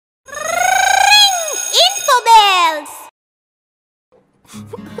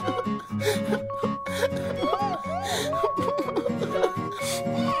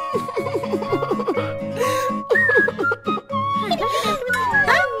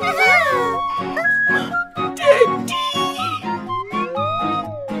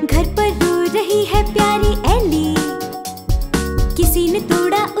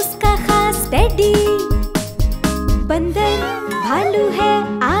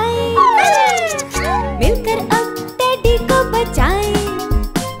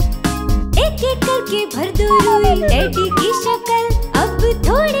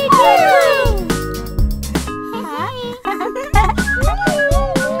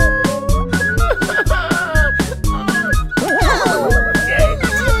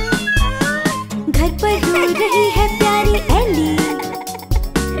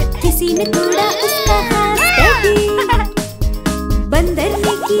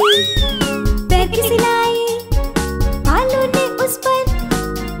पैर की सिलाई, भालू ने उस पर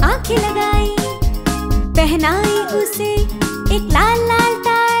आंखें लगाई, पहनाई उसे एक लाल लाल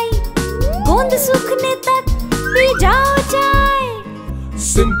टाई, गोंद सूखने तक पी जाओ चाय।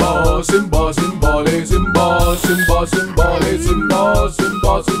 सिम्बा सिम्बा सिम्बा ले सिम्बा, सिम्बा सिम्बा ले सिम्बा,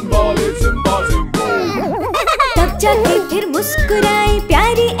 सिम्बा सिम्बा ले सिम्बा सिम्बा। तब जाके फिर मुस्कुराई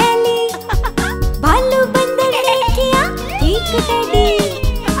प्यारी एली, भालू बंदर ने किया ठीक टेडी।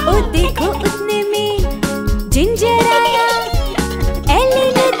 ओ देखो उतने में जिंजर आया, एली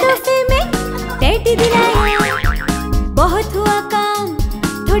ने तोहफे में टेडी दिलाया। बहुत हुआ काम,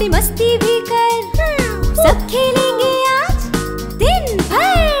 थोड़ी मस्ती भी कर, सब खेलेंगे आज दिन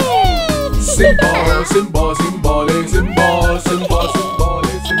भर। सिम्बा सिम्बा सिम्बा ले सिम्बा, सिम्बा सिम्बा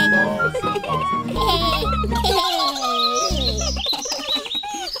ले सिम्बा, सिम्बा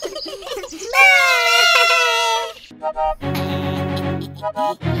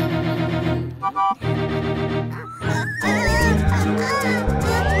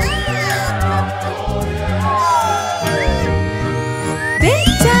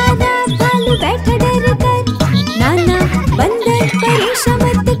बेचारा भालू बैठा डर कर, नाना बंदर परेशान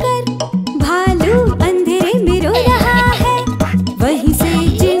मत कर। भालू अंधेरे में रो रहा है, वहीं से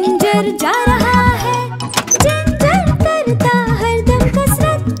जिंजर जा रहा है। जिंजर करता हरदम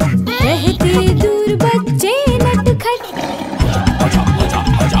कसरत, रहते दूर बच्चे नटखट।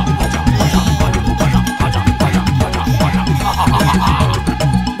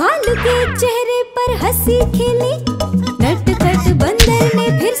 भालू के चेहरे पर हंसी खिली, नटखट बंदर ने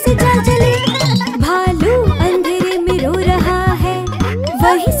फिर से चाल चली। भालू अंधेरे में रो रहा है,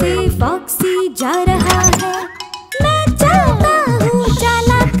 वहीं से फॉक्सी जा रहा है। मैं चलता हूँ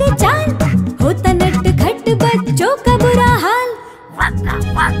चालाक जान, होता नटखट बच्चों का बुरा हाल।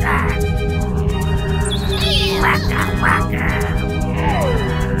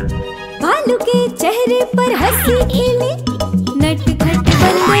 भालू के चेहरे पर हंसी खिली, नटखट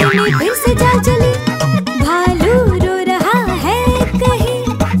बंदर ने फिर से चाल चली। भालू रो रहा है कहीं,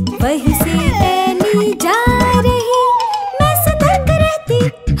 वहीं से एली जा रही। मैं सतर्क रहती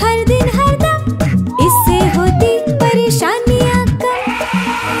हर दिन हरदम, इससे होती परेशानियां कम।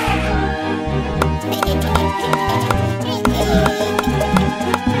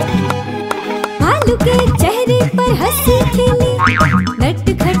 भालू के चेहरे पर हंसी खिली,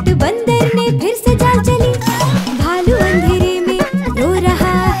 नटखट बंदर ने फिर से चाल चली। भालू अंधेरे में रो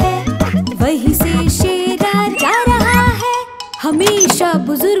रहा है, वहीं से शेरा जा रहा है। हमेशा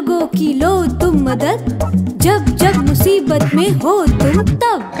बुजुर्गों की लो तुम मदद, जब जब मुसीबत में हो तुम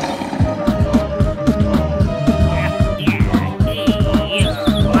तब।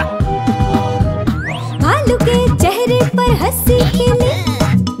 भालू के चेहरे पर हंसी खिली,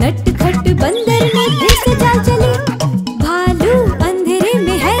 नटखट बंदर ने फिर से चाल चली। भालू अंधेरे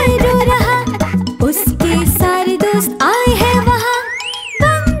में है रो रहा, उसके सारे दोस्त आए हैं वहाँ।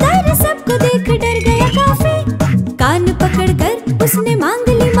 बंदर सबको देख डर गया काफी, कान पकड़कर उसने मांग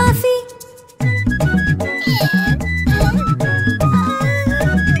ली माफी।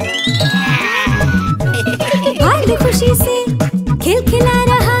 भालू खुशी से खिलखिला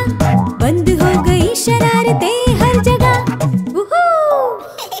रहा, बंद हो गई शरारतें हर जगह। वूहू!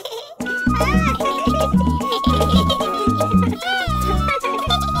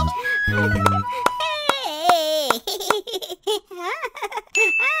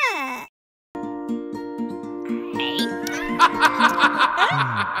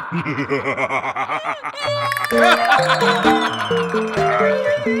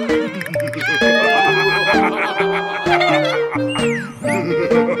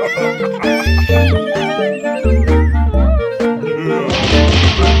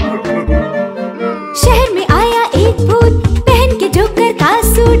 शहर में आया एक भूत, पहन के जोकर का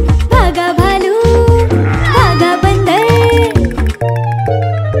सूट। भागा भालू, भागा बंदर,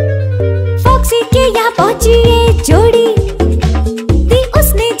 फॉक्सी के यहाँ पहुंची ये जोड़ी। दी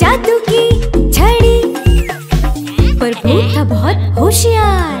उसने जादू की छड़ी, पर भूत था बहुत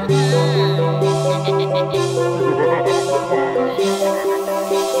होशियार।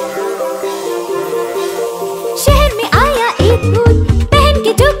 शहर में आया एक भूत, पहन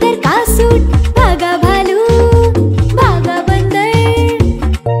के जोकर का सूट। भागा भालू, भागा बंदर,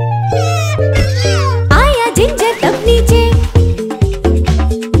 आया जिंजर तब नीचे,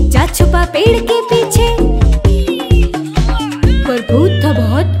 जा छुपा पेड़ के पीछे। पर भूत था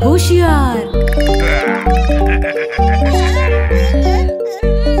बहुत होशियार।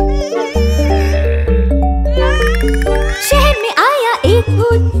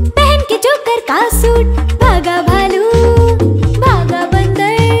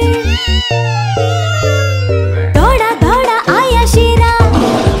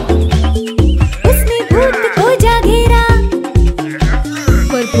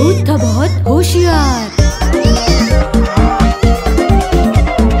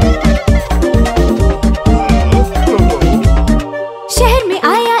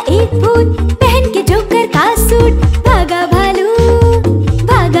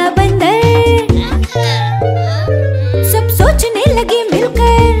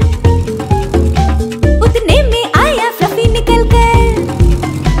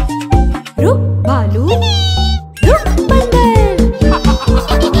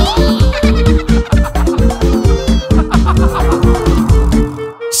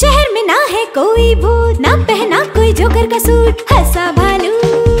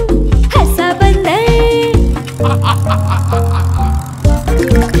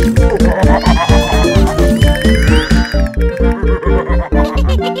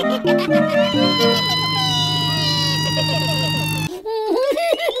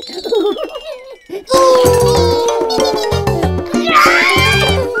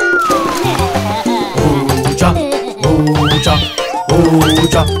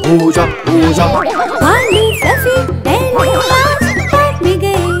 जा हो जा हो जा। भालू फ्लफी टेनी आज पार्क में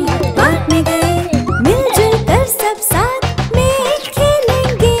गए मिलजुल कर सब साथ में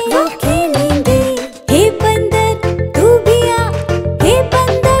खेलेंगे, वो खेलेंगे। हे बंदर तू भी आ, हे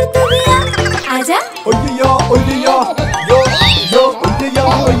बंदर तू भी आ, आजा। ओलिया ओलिया यो यो ओलिया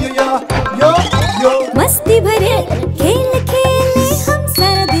ओलिया यो यो। मस्ती भरे खेल खेले हम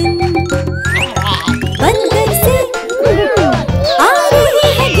सारा दिन, बंदर से आ रही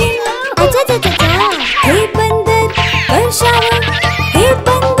है गिन, आजा जा जा जा। हे बंदर कर शावर, हे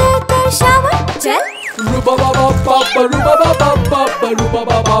बंदर कर शावर, चल। रूबा बाबा पापा रूबा बाबा पापा रूबा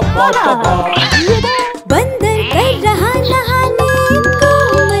बाबा पापा। बंदर कर रहा नहाने को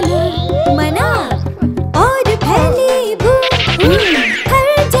मना मना, और फैली बू हर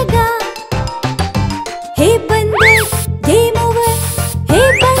जगह। हे बंदर गेम ओवर, हे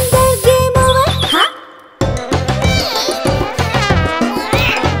बंदर गेम ओवर, हाँ।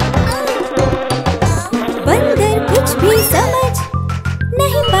 बंदर कुछ भी समझ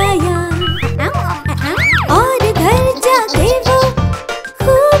नहीं पाया, और घर जाके वो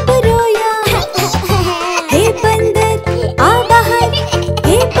खूब रोया। हे बंदर आ बाहर,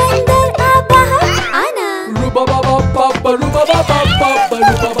 हे बंदर आ बाहर, आना। रूबा बाबा पापा रूबा बाबा पापा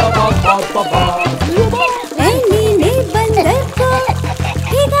रूबा बाबा पापा। रैनी ने बंदर को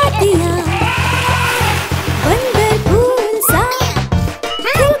भिगा दिया, बंदर फूल सा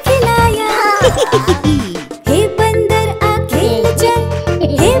खिलखिलाया। हे बंदर आ खेल चल,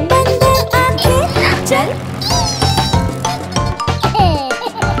 हे बंदर आ खेल चल।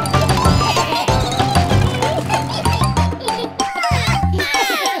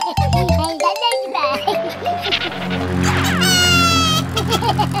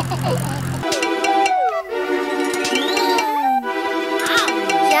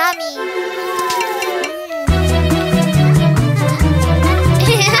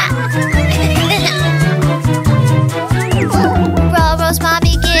 Roro's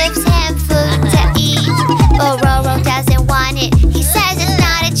mommy gives him food to eat, but Roro doesn't want it. He says it's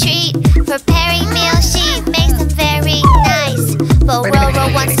not a treat. Preparing meals, she makes them very nice, but Roro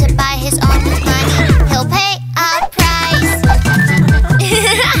wants to buy his own with money. He'll pay a price.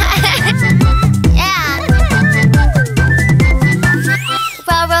 Yeah.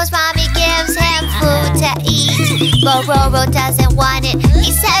 Roro's mommy gives him food to eat, but Roro doesn't want it.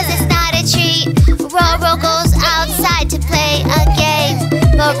 He says it's not a treat. Roro goes outside to play a game,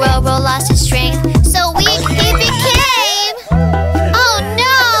 but Roro lost his strength, so weak he became. Oh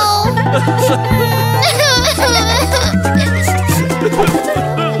no!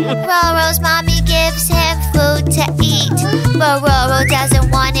 Roro's mommy gives him food to eat, but Roro doesn't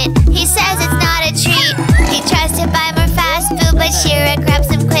want it. He says it's not a treat. He tries to buy more fast food, but Shira grabs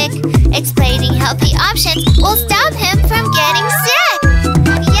him quick. Explaining healthy options will stop him from getting sick.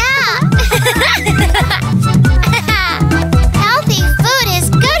 Yeah! Healthy food is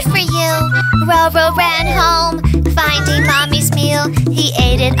good for you. Roro ran home, finding mommy's meal. He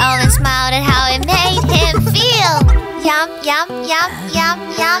ate it all and smiled at how it made him feel. Yum, yum, yum, yum,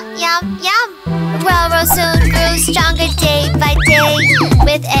 yum, yum, yum. Roro soon grew stronger day by day,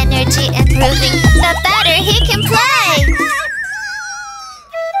 with energy improving the better he can play.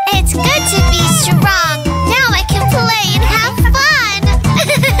 It's good to be strong. Now I can play and have fun.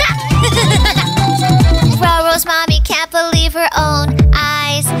 Roro's mommy can't believe her own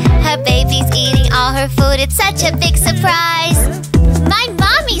eyes. Her baby's eating all her food. It's such a big surprise. My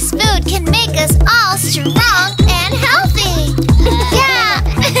mommy's food can make us all strong and healthy. Yeah.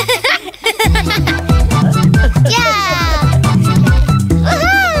 Yeah.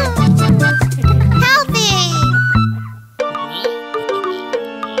 Woohoo! Healthy.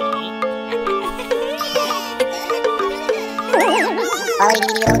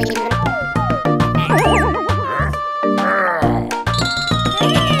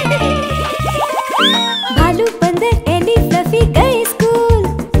 भालू बंदर Eli fluffy गए school.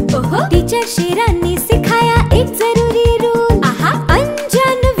 Teacher शेरा ने सिखाया एक जरूरी rule.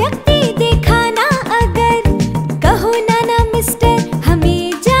 अनजान व्यक्ति देखा ना अगर, कहो नाना मिस्टर हमें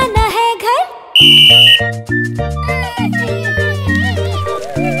जाना है घर।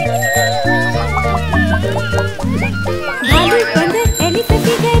 भालू बंदर एली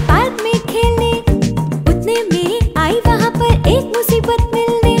फ्लफी गए पार्क में खेलने, उतने में आई वहाँ पर एक मुसीबत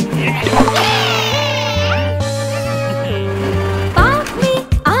मिलने। पार्क में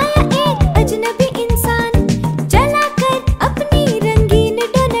आया एक अजनबी इंसान, चलाकर अपनी रंगीन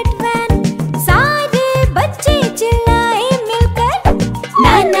डोनट वैन। सारे बच्चे चिल्लाए मिलकर,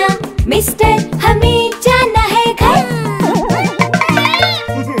 नाना मिस्टर हमें जाना है घर।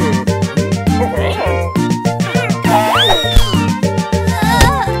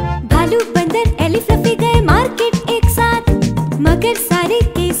 सारे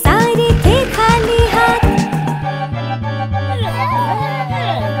के सारे थे खाली हाथ।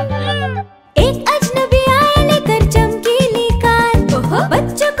 एक अजनबी आए लेकर चमकीली कार,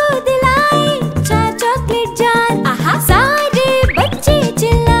 बच्चों को दिलाए चार चॉकलेट जार। आहा, सारे बच्चे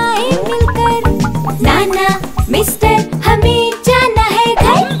चिल्लाए मिलकर, नाना मिस्टर हमें जाना है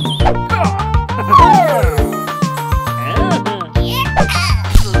घर।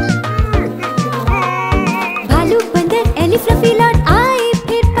 भालू बंदर एलिफ फ्लफी लौट आए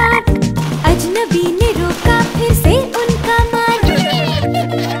फिर पार्क, अजनबी ने रोका फिर से उनका मार्ग।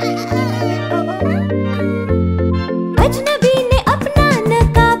 अजनबी ने अपना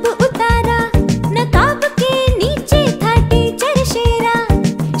नकाब उतारा, नकाब के नीचे था टीचर शेरा।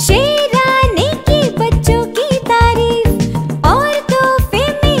 शेरा ने की बच्चों की तारीफ और तोहफे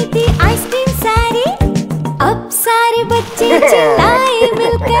में दी आइसक्रीम सारी। अब सारे बच्चे चिल्लाए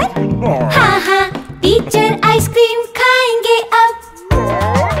मिलकर, हाँ हाँ टीचर आइसक्रीम खाएंगे अब।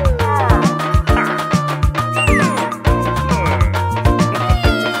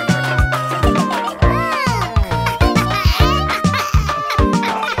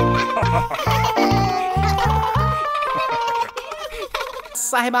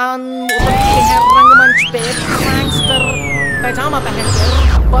 साहिबान उतर चुके हैं रंगमंच पे प्रैंकस्टर पैजामा पहनकर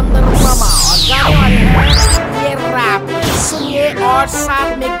बंदर मामा और गाने वाले हैं ये रैप सुनिए और साथ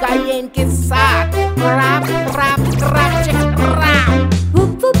में गाइए इनके साथ। Rap rap rap check rap.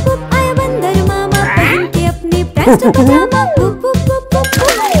 वुप वुप वुप आया बंदर मामा पहन के अपने प्रेस्टो पजामा। वुप वुप वुप वुप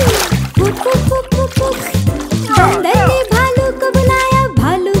वुप वुप वुप वुप वुप। बंदर ने भालू को बुलाया,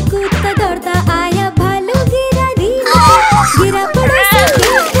 भालू कूदता दौड़ता आया, भालू गिरा रील में, गिरा पड़ोसी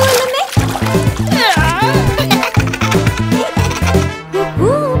के फूल में। वुप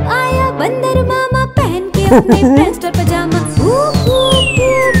वुप आया बंदर मामा पहन के अपने प्रेस्टो पजामा। वुप वुप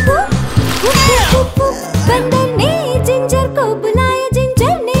वुप वुप वुप वुप वुप। बंदर ने जिंजर को बुलाया,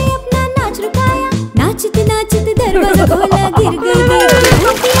 जिंजर ने अपना नाच रुकाया, नाचते नाचते दरवाजा खोला, गिर गई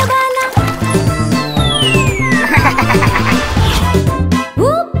भूतिया बाला।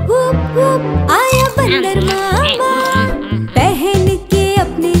 वुप वुप वुप आया बंदर मामा पहन के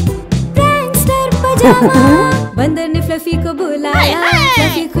अपने प्रैंकस्टर पजामा। बंदर ने फ्लफी को बुलाया,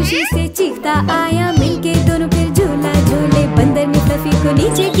 फ्लफी खुशी से चीखता आया, मिलके दोनों फिर झूला झूले, बंदर ने फ्लफी को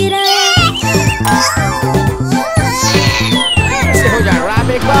नीचे गिराया। हो जाए रैप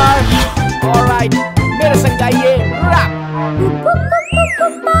एक बार। ऑलराइट मेरे संग गाइए रैप। वुप वुप वुप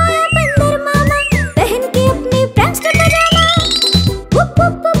वुप आया बंदर मामा पहन के अपने प्रैंकस्टर पजामा। वुप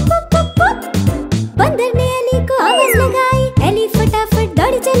वुप वुप वुप वुप वुप। बंदर ने एली को आवाज लगाई, एली फटाफट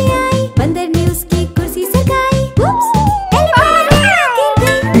दौड़ी चली आई, बंदर ने उसकी कुर्सी सरकाई। उप्स, एली गिर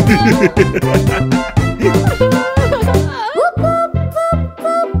गई। वुप वुप वुप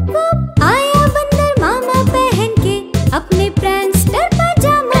वुप वुप आया बंदर मामा पहन के अपने प्रैंकस्टर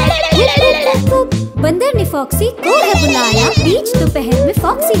पजामा। वुप वुप वुप। बंदर ने फॉक्सी को है बुलाया, बीच दोपहर में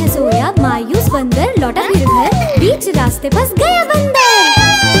फॉक्सी है सोया, मायूस बंदर लौटा फिर घर, बीच रास्ते फंस गया बंदर।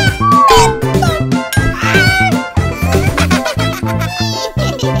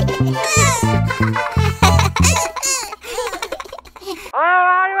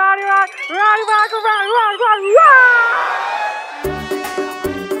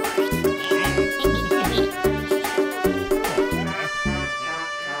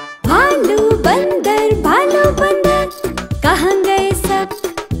 भालू बंदर कहाँ गए सब,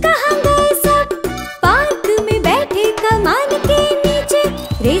 कहाँ गए सब। पार्क में बैठे कमान के नीचे,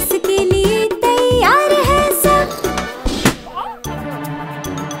 रेस के लिए तैयार है सब।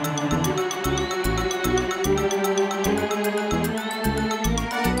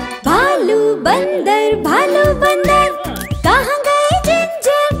 भालू बंदर कहाँ गए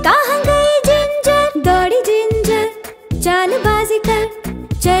जिंजर, कहाँ गए जिंजर। दौड़ी जिंजर चालबाजी कर,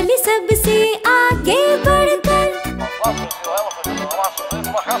 चली सबसे आगे बढ़कर।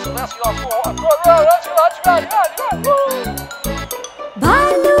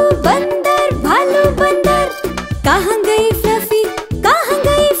 भालू बंदर कहाँ गई फ्लफी, कहाँ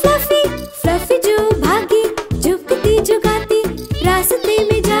गई फ्लफी। फ्लफी जो भागी झुकती झुकाती, रास्ते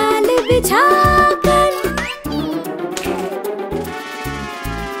में जाल बिछाकर।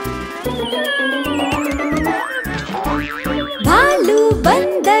 भालू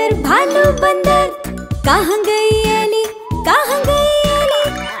बंदर कहाँ गई एली, कहाँ गई एली।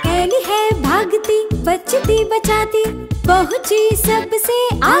 एली है भागती बचती बचाती, पहुंची सबसे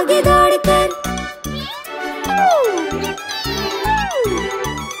आगे दौड़कर।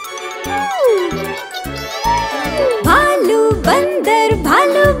 भालू बंदर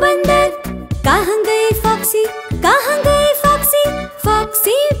कहाँ गई फॉक्सी, कहाँ गई फॉक्सी।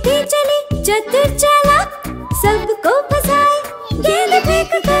 फॉक्सी भी चली चतुर चालाक, सबको फंसाए गेंद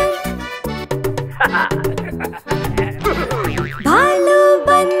फेंक कर।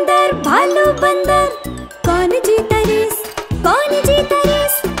 भालू बंदर कौन जीता रेस, कौन जीता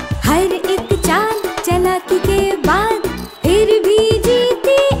रेस। हर एक चाल चालाकी के बाद फिर भी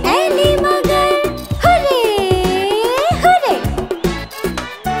जीती एली मगर। Hurray hurray.